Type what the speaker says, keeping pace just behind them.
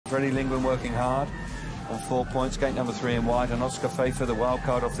Fredrik Lindgren working hard on 4 points, gate number 3 in white, and Oscar Pfeiffer, the wild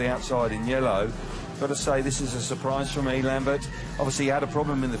card off the outside in yellow. Got to say, this is a surprise for me, Lambert. Obviously, he had a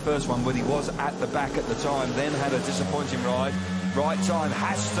problem in the first one, but he was at the back at the time, then had a disappointing ride. Right time,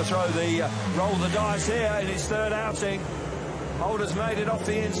 has to throw the roll the dice here in his third outing. Holder's made it off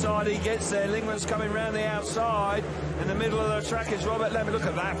the inside, he gets there. Lindgren's coming round the outside. In the middle of the track is Robert Lambert. Look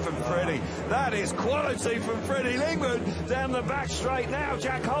at that from Freddie. That is quality from Fredrik Lindgren. Down the back straight now.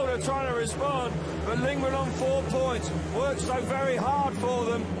 Jack Holder trying to respond, but Lindgren on 4 points. Worked so very hard for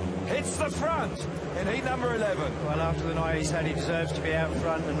them. Hits the front in heat number 11. Well, after the night he's had, he deserves to be out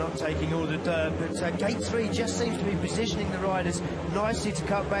front and not taking all the dirt. But gate 3 just seems to be positioning the riders nicely to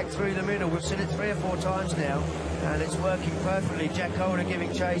cut back through the middle. We've seen it 3 or 4 times now, and it's working perfectly. Jack Holder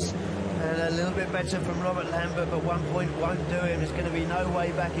giving chase, and a little bit better from Robert Lambert, but 1 point won't do him. There's going to be no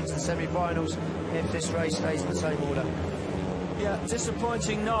way back into the semi-finals if this race stays in the same order. Yeah,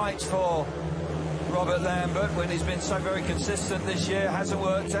 disappointing night for Robert Lambert when he's been so very consistent this year. Hasn't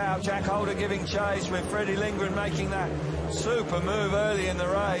worked out. Jack Holder giving chase with Fredrik Lindgren making that super move early in the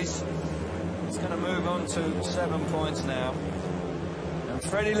race. He's going to move on to 7 points now. And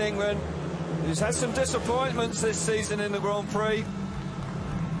Fredrik Lindgren, who's had some disappointments this season in the Grand Prix,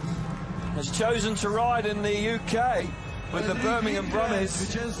 has chosen to ride in the UK with the Birmingham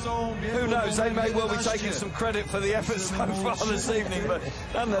Brummies. Who knows, they may well be taking some credit for the effort so far this evening, but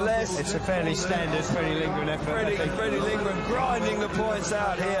nonetheless, it's a fairly standard Fredrik Lindgren effort. Fredrik Lindgren grinding the points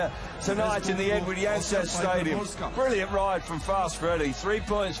out here tonight in the Edward Janssen Stadium. Brilliant ride from Fast Freddy. 3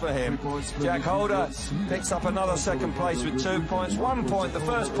 points for him. Jack Holder picks up another second place with 2 points. 1 point, the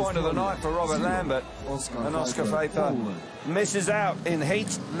first point of the night for Robert Lambert. And Oscar Pfeiffer misses out in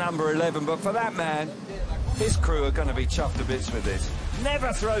heat number 11, but for that man, his crew are going to be chuffed to bits with this.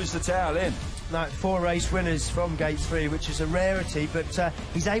 Never throws the towel in. No, 4 race winners from gate 3, which is a rarity, but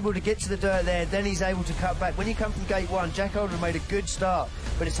he's able to get to the dirt there, then he's able to cut back. When you come from gate 1, Jack Holder made a good start,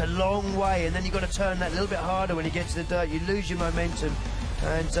 but it's a long way, and then you've got to turn that a little bit harder when you get to the dirt. You lose your momentum,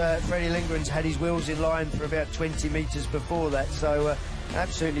 and Fredrik Lindgren's had his wheels in line for about 20 metres before that, so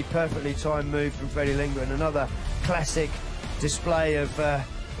absolutely perfectly timed move from Fredrik Lindgren. Another classic display of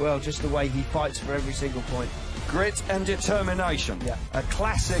well, just the way he fights for every single point. Grit and determination. Yeah. A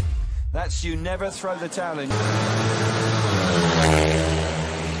classic. That's you never throw the towel in.